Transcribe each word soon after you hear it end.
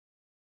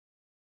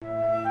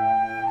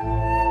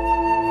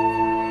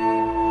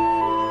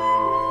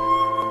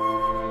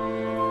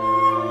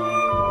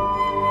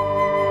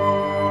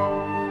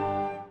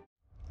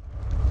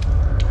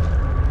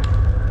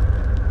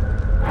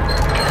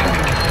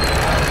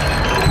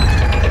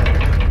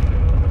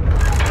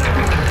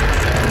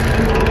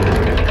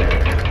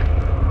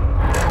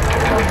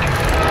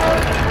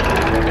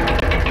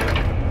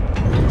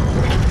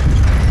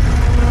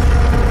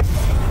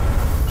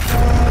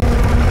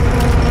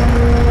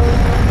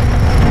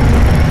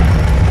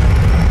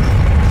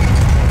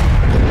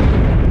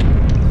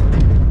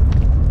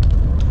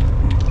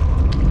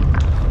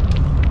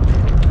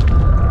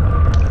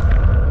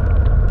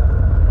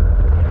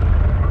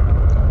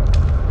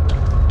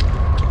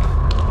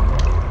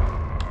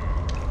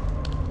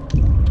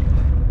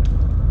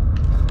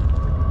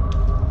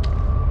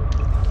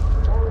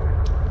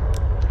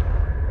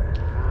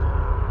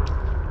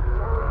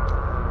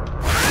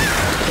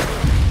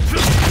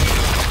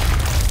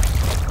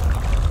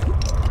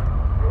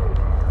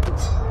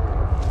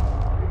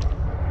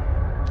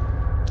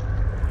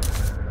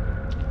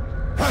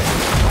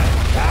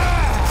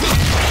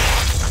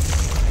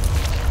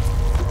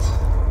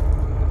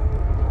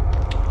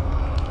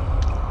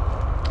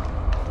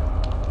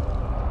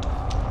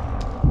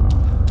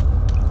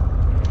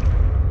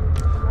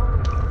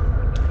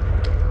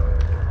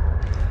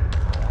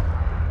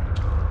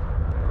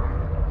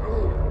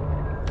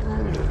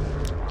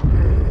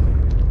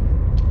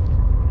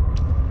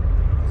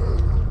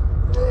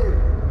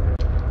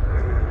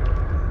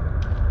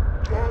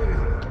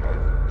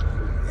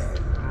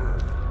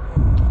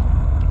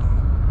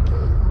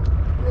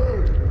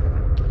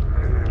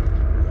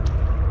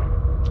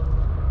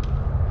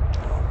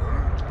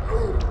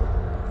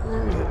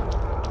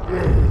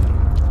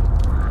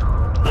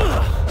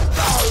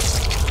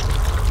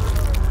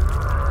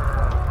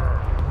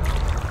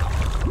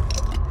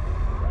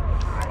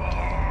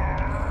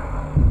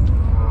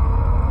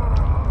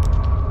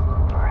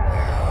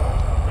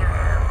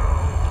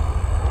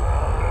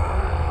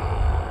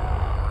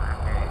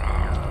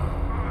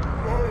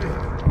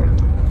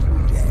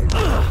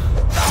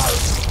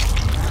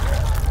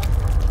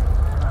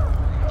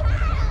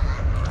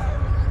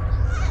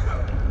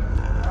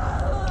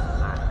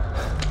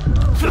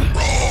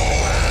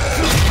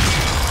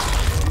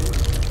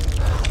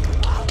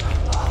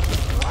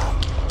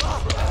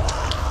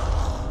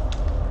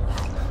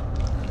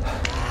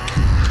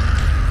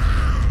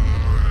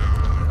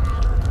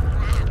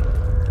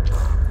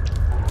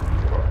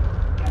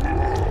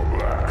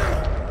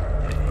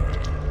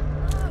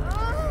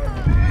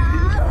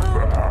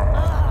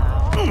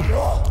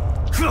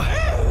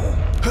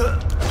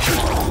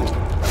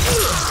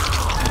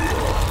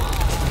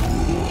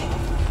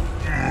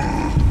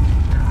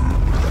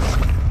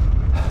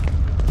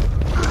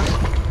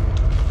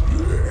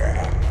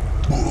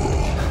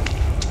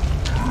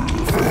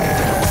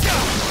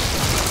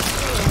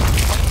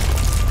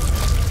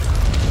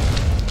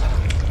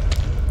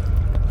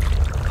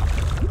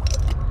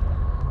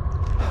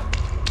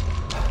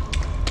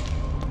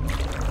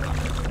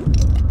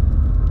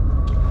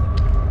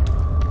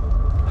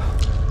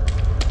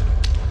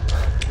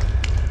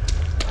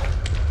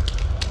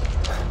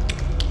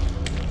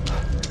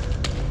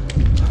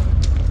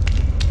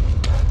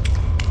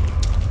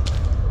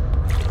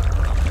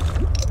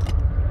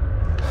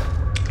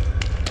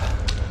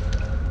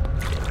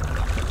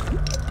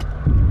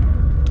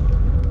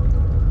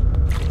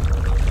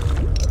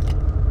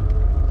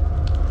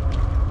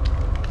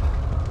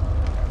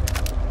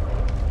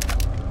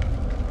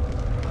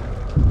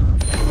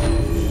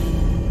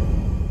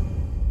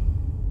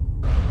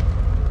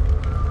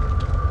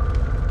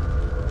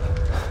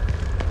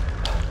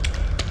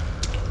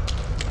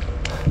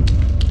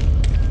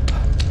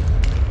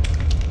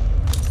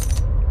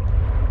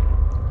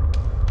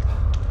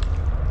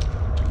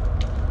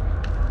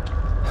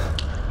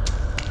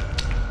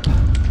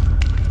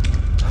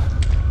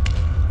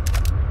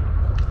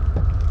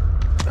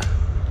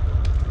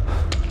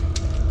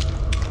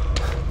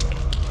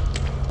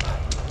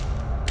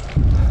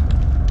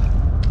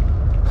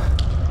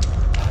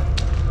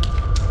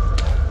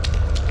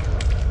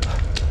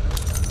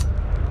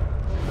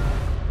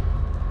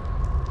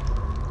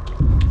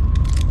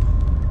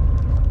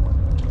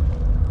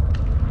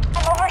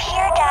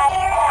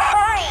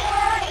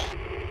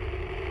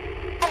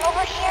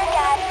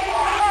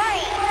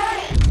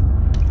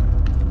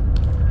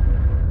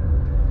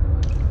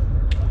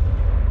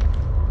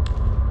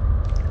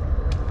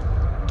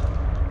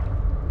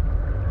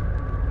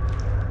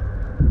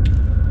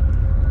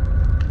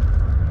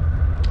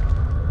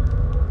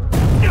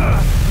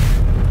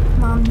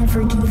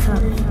forgive her.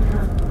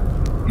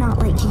 Not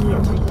like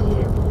you.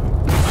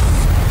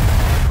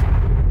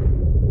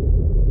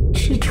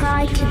 She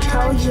tried to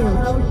tell you,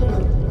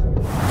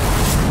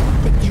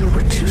 but you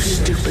were too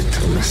stupid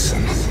to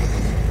listen.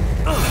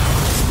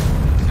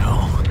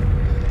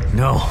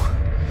 No,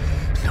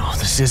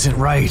 this isn't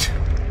right.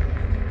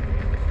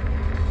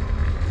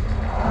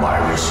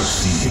 Myra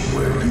succeeded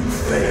where you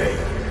failed.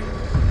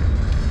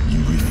 You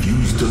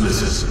refused to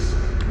listen.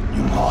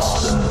 You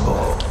lost them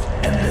both,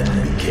 and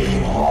then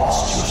became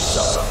lost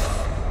yourself.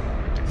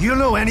 You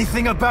know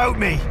anything about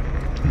me?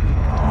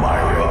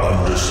 Myra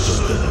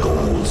understood that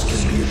goals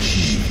can be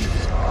achieved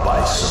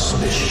by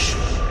submission,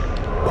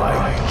 by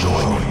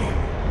joining.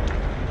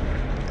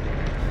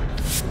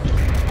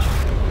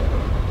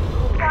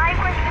 Guy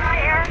was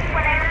there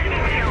when I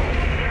needed you.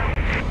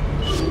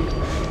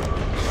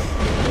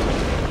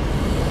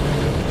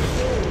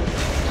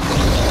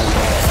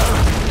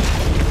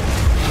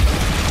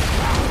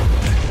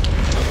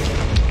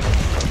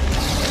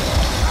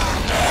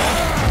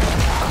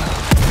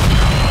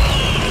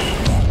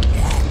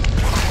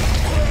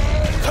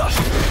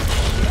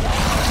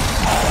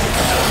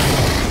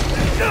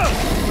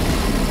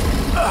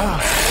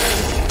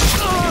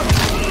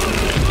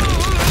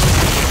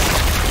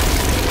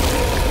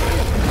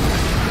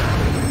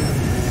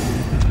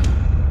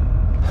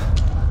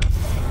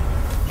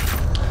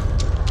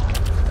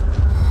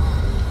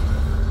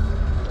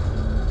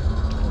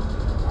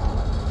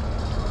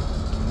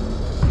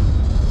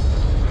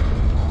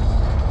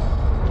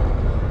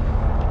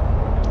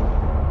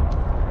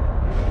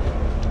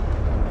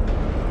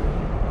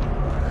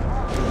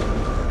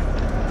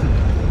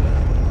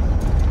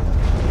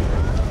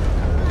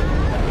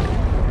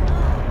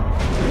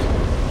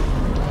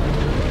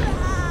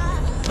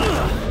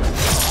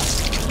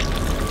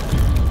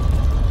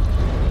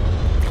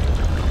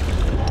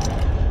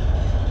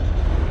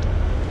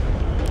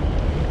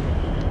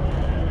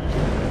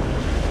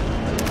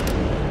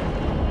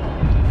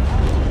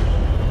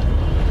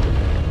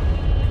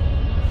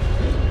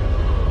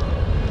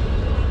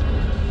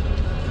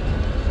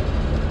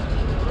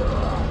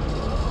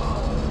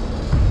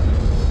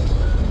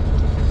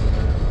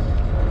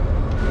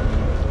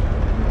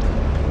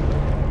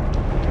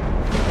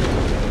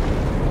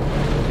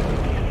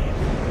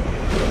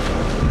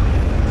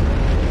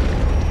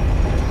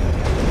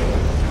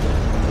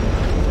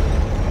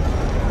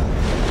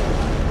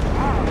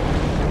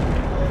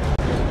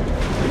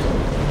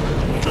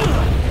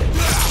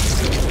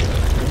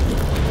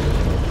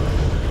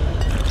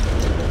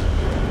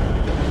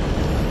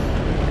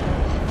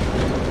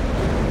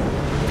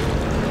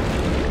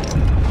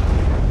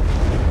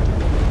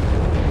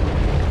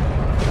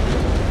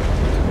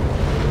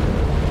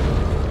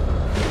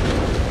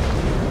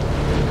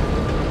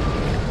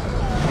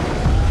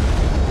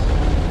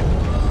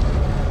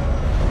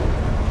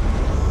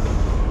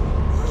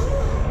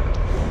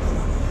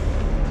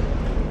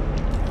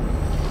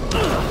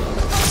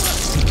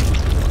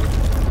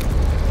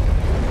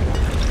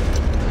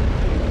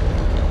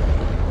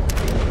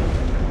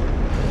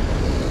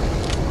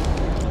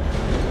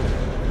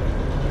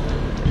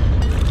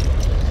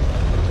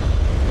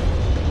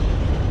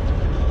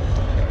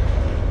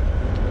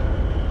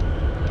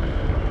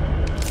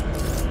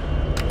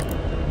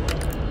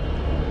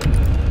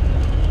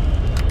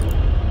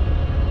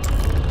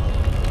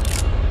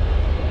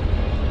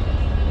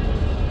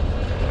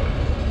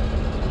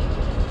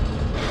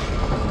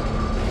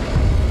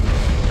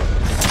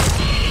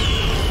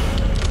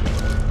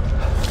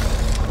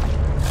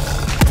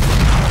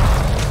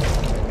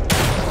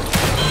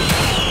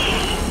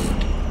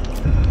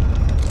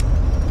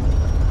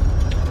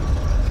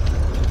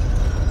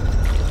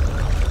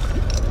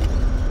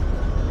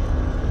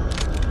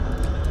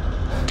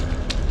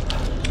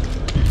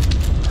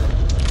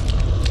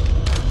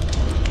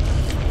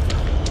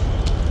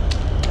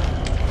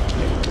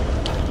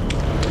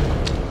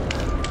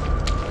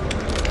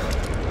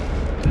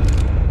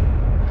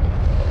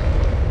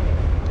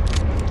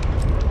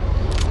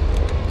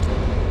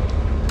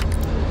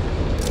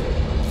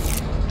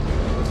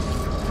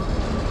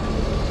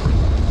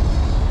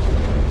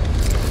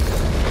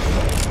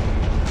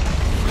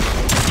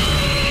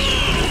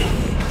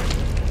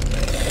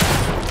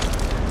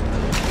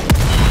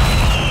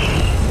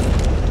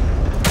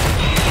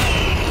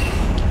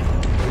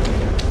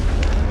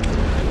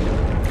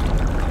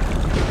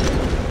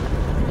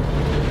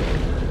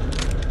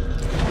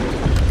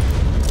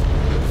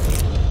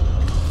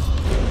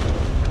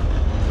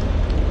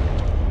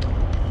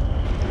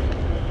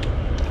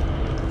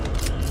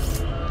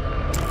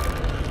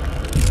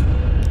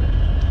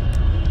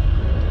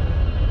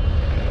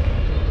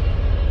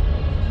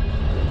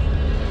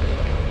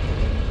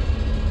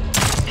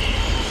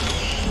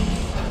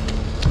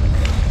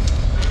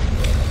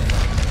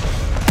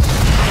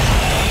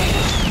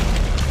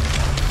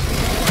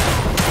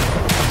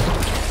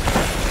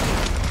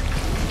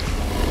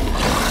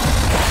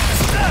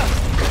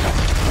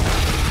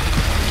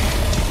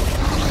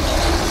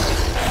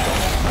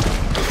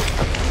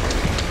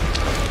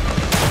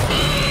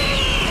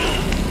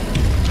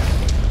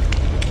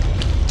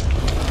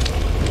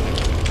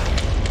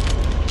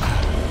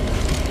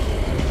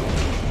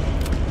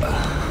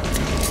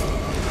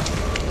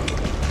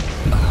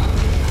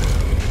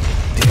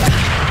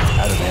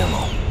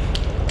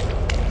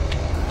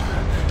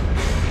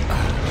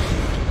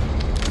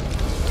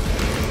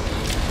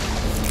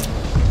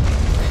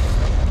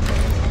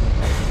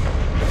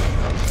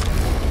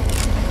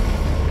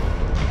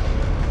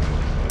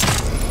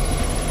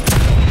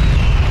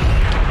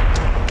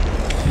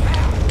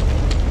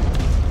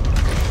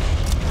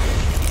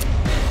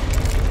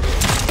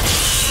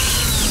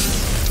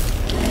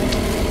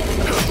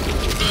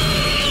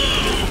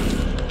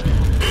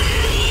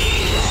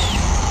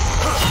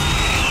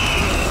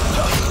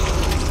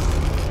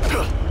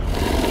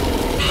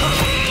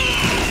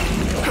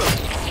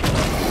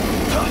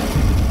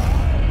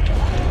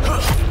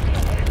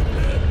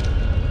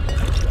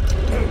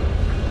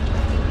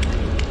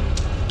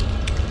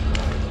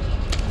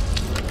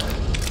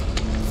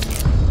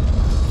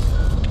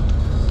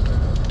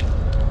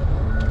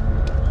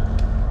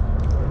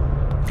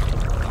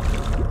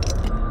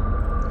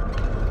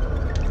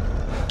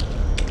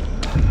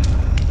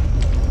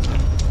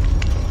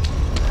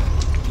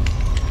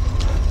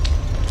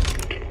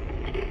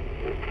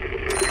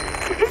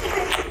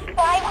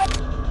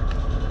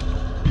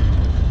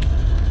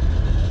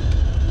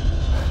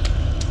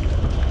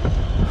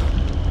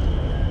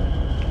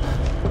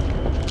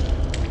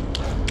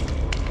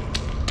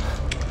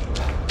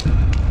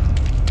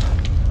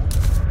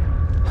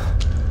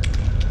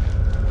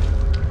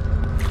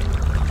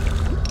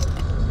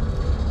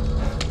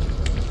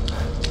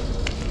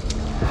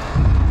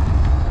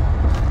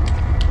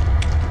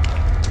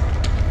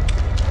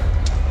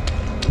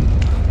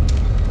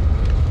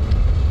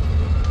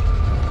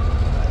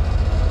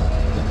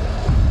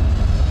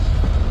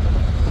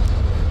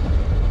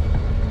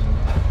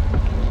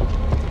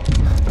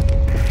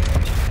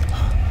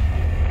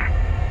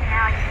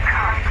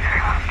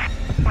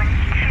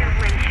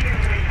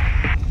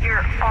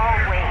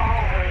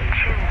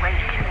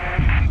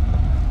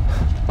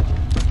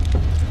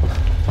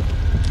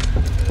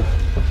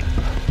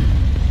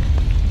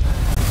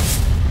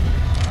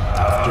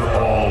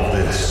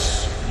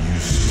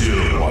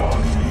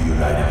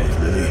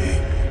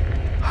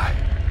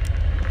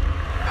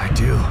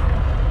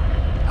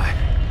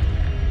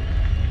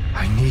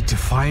 need to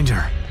find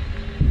her.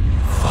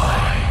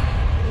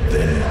 Fine.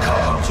 Then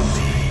come to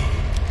me.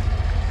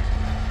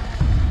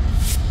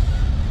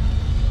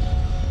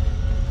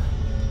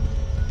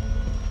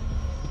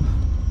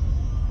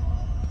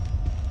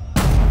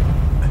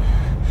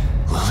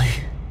 Lily?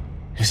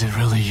 Is it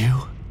really you?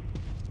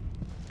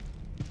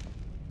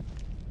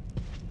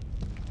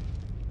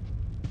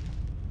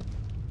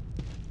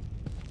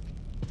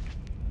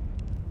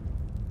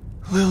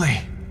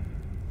 Lily!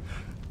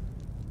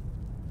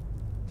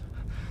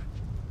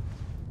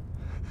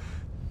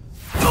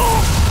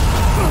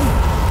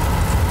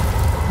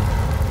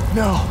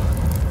 No!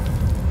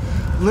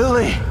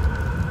 Lily!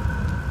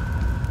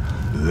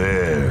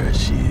 There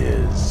she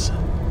is.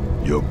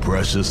 Your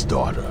precious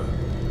daughter.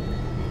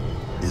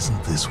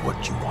 Isn't this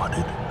what you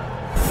wanted?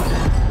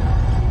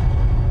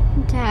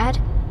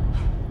 Dad.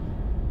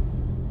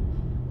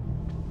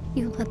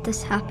 You let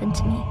this happen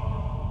to me.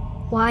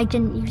 Why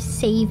didn't you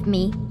save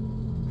me?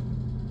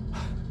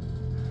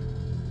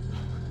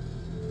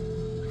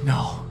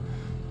 No.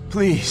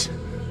 Please.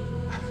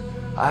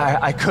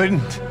 I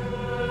couldn't.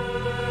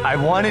 I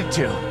wanted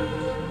to.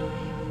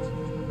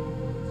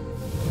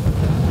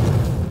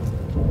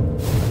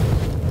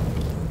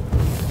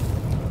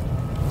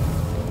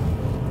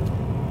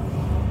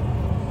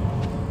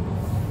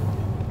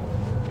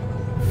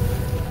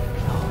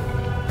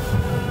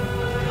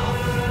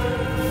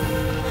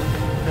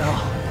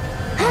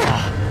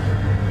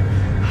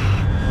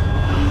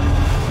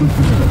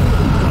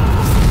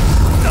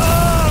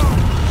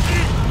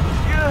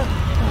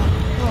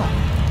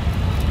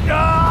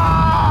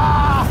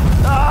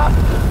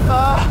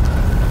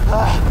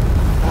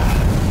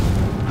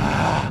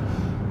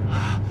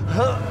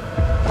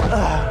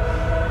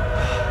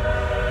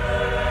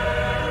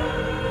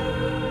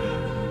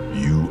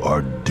 You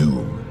are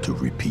doomed to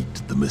repeat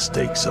the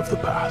mistakes of the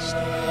past.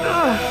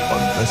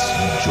 Unless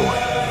you join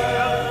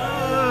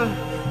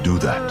me. Do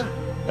that,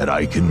 and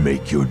I can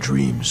make your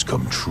dreams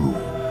come true.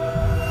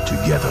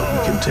 Together we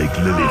can take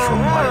Lily from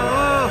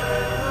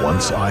Myra.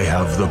 Once I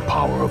have the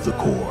power of the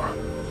core,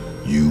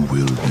 you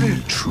will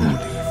be truly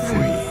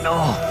free.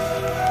 No.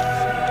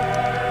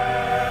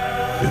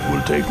 It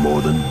will take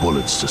more than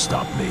bullets to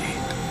stop me.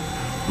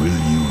 Will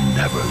you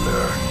never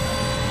learn?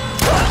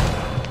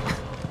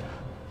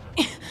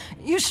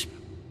 You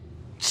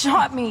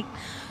shot me.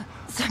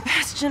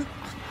 Sebastian,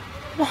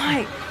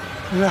 why?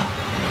 No.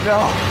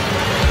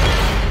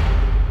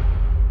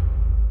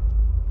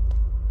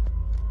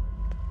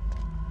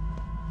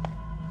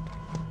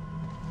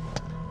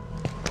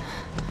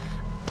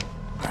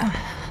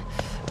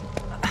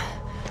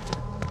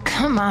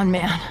 Come on,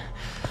 man.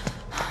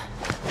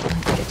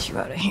 Let's get you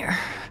out of here.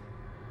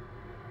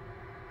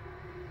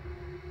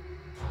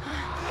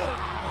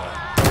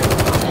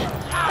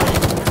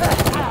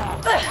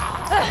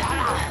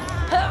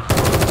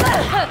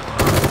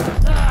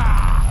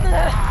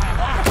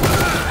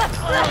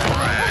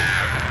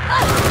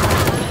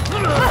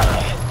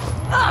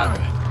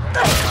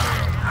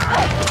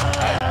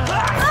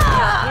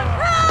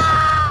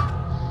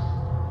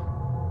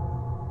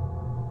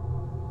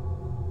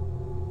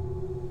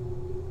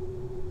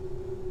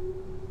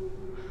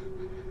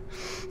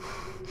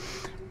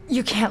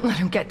 You can't let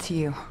him get to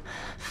you.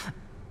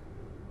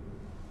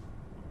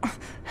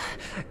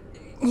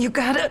 You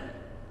gotta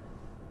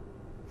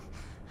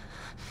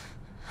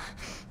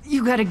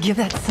give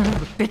that son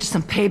of a bitch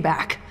some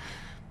payback.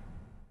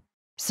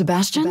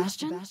 Sebastian?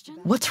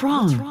 What's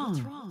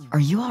wrong? Are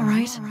you all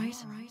right?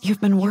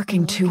 You've been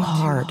working too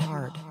hard.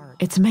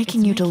 It's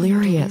making you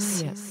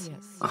delirious.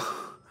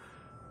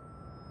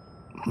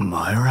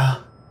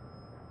 Myra?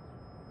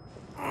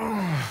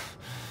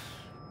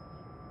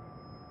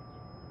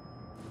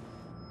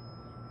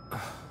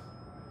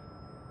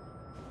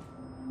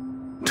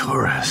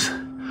 Torres,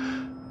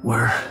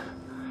 where?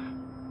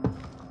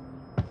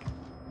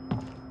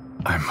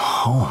 I'm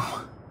home.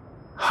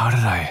 How did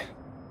I?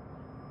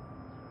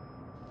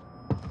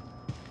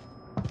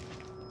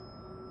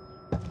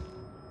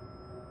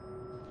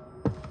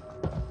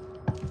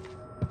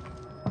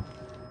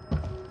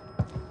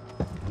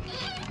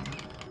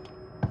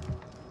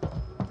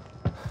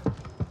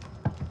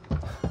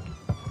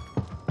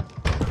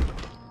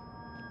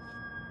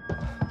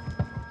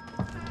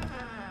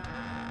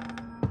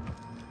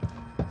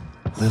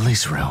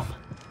 Lily's room.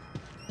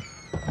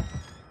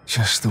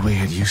 Just the way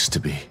it used to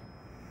be.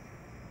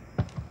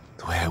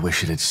 The way I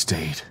wish it had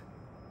stayed.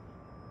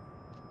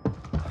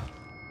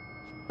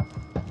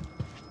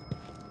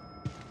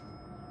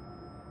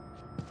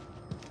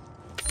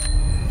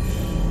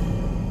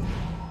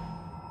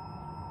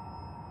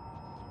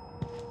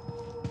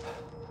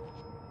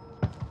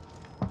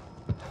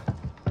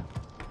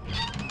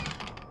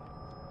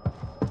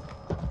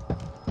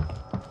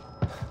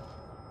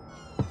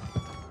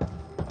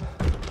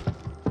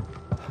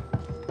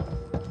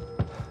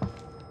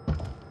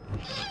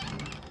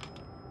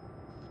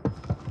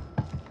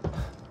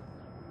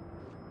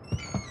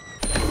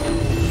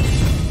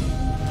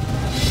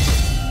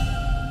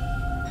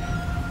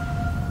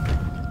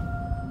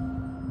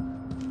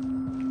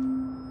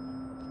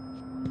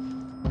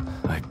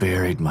 I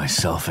buried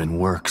myself in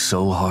work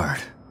so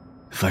hard.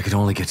 If I could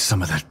only get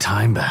some of that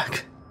time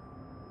back,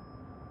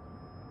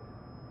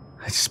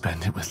 I'd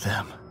spend it with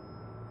them.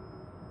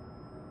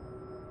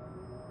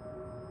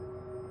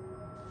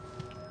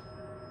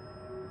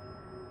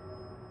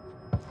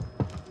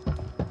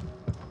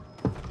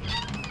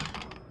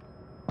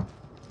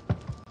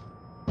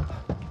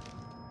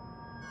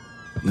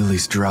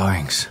 Lily's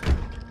drawings.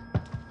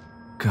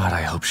 God,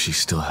 I hope she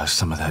still has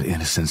some of that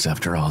innocence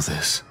after all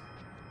this.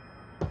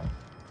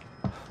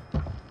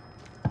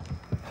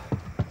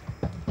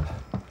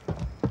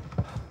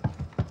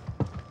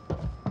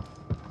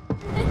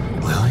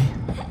 Lily?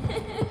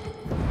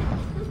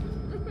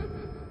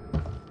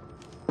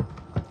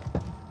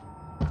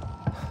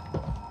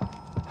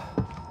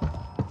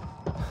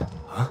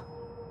 Huh?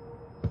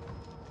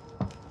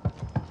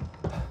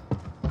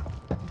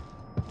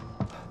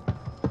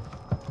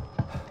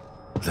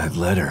 That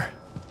letter.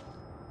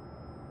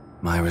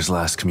 Myra's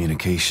last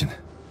communication.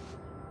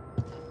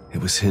 It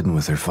was hidden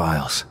with her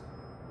files.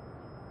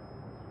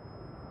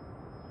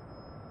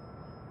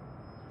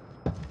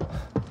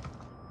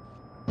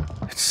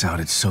 It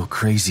sounded so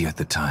crazy at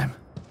the time.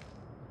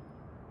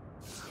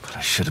 But I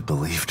should have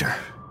believed her.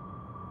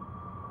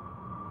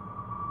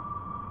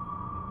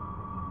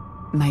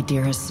 My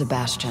dearest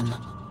Sebastian,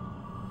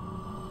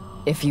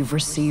 if you've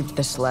received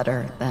this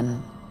letter,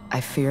 then I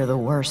fear the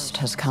worst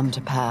has come to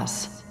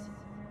pass.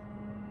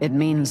 It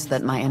means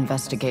that my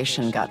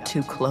investigation got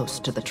too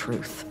close to the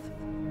truth.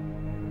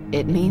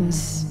 It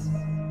means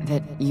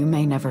that you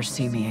may never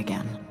see me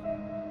again.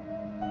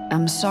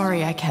 I'm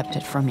sorry I kept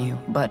it from you,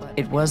 but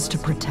it was to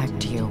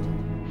protect you.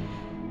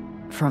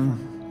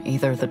 From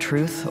either the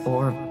truth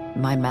or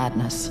my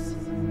madness.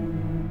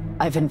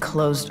 I've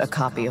enclosed a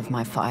copy of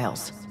my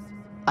files.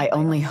 I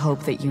only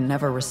hope that you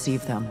never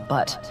receive them,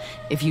 but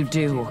if you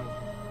do,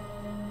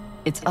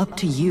 it's up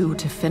to you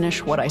to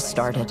finish what I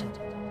started.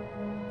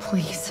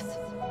 Please.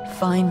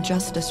 Find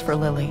justice for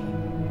Lily,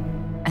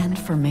 and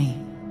for me.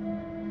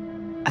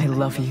 I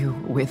love you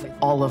with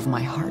all of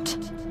my heart.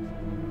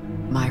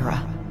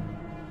 Myra.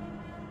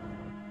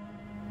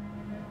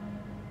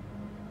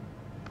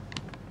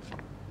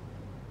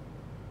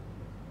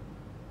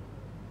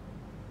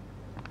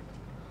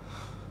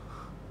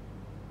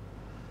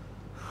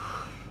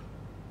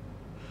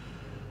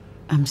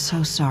 I'm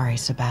so sorry,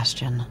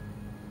 Sebastian.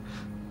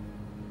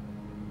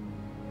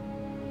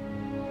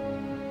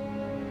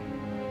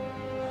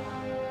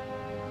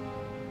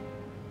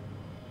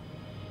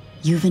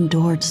 You've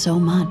endured so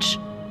much.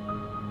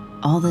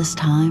 All this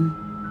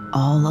time,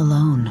 all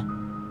alone.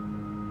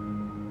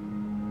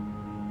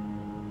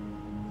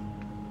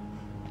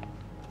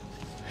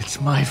 It's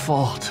my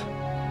fault.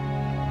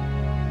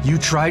 You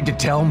tried to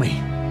tell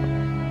me.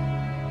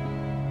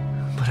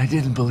 But I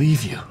didn't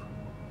believe you.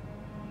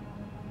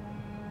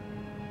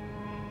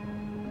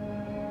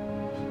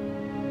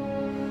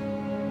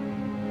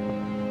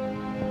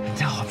 And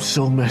now I'm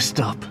so messed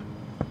up.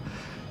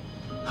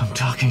 I'm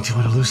talking to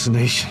an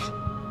hallucination.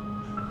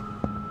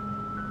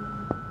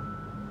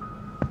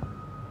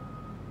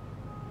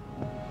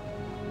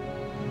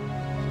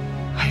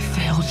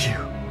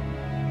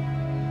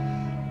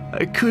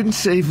 I couldn't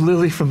save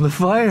Lily from the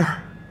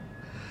fire.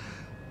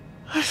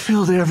 I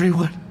failed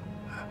everyone.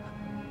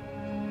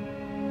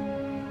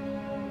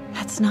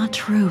 That's not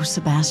true,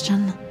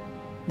 Sebastian.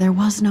 There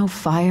was no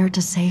fire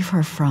to save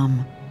her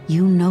from.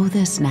 You know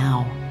this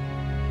now.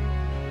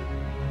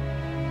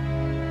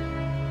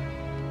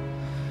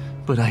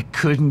 But I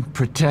couldn't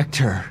protect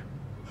her.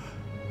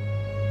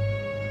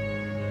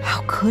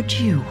 How could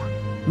you?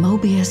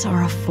 Mobius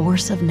are a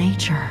force of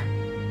nature.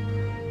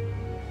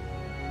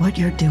 What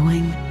you're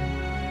doing,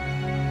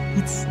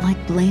 it's like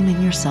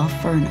blaming yourself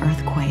for an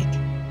earthquake.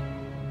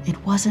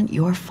 It wasn't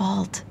your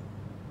fault.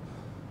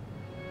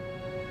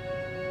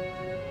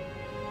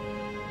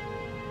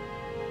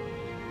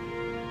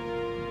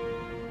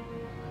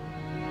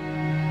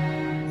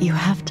 You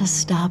have to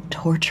stop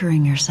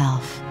torturing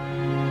yourself.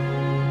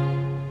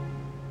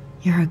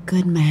 You're a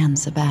good man,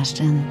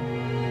 Sebastian.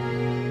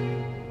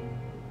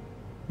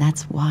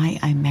 That's why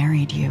I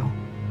married you.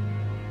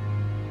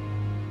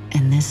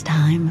 And this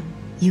time,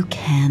 you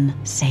can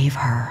save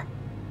her.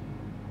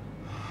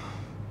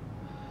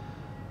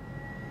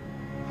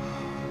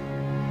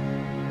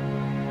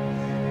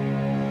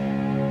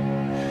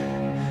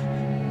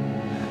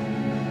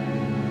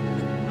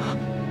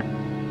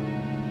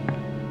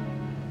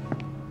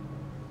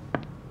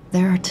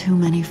 There are too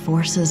many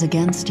forces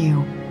against you.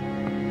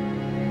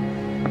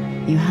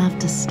 You have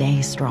to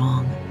stay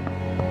strong.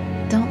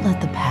 Don't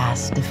let the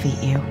past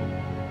defeat you.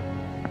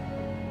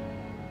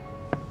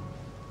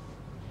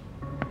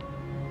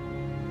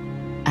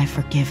 I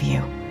forgive you.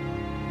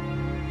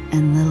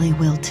 And Lily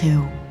will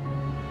too.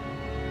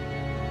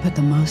 But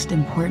the most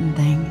important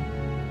thing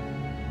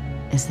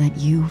is that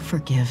you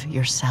forgive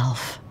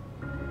yourself.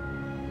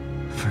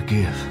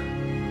 Forgive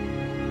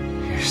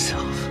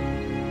yourself.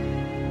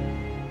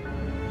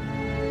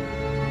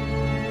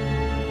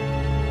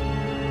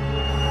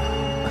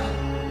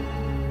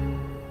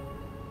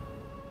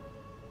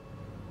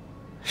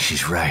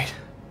 She's right.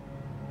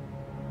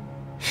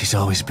 He's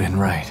always been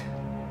right.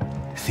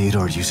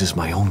 Theodore uses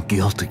my own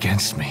guilt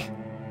against me.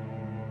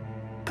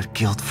 But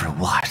guilt for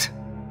what?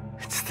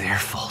 It's their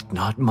fault,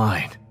 not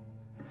mine.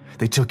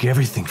 They took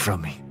everything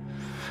from me.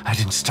 I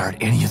didn't start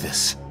any of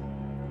this.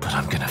 But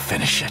I'm gonna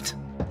finish it.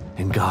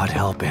 And God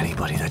help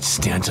anybody that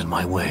stands in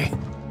my way.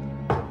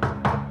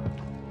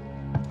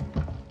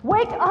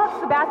 Wake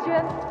up,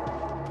 Sebastian!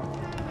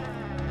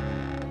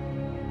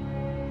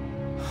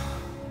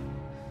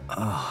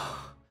 Oh.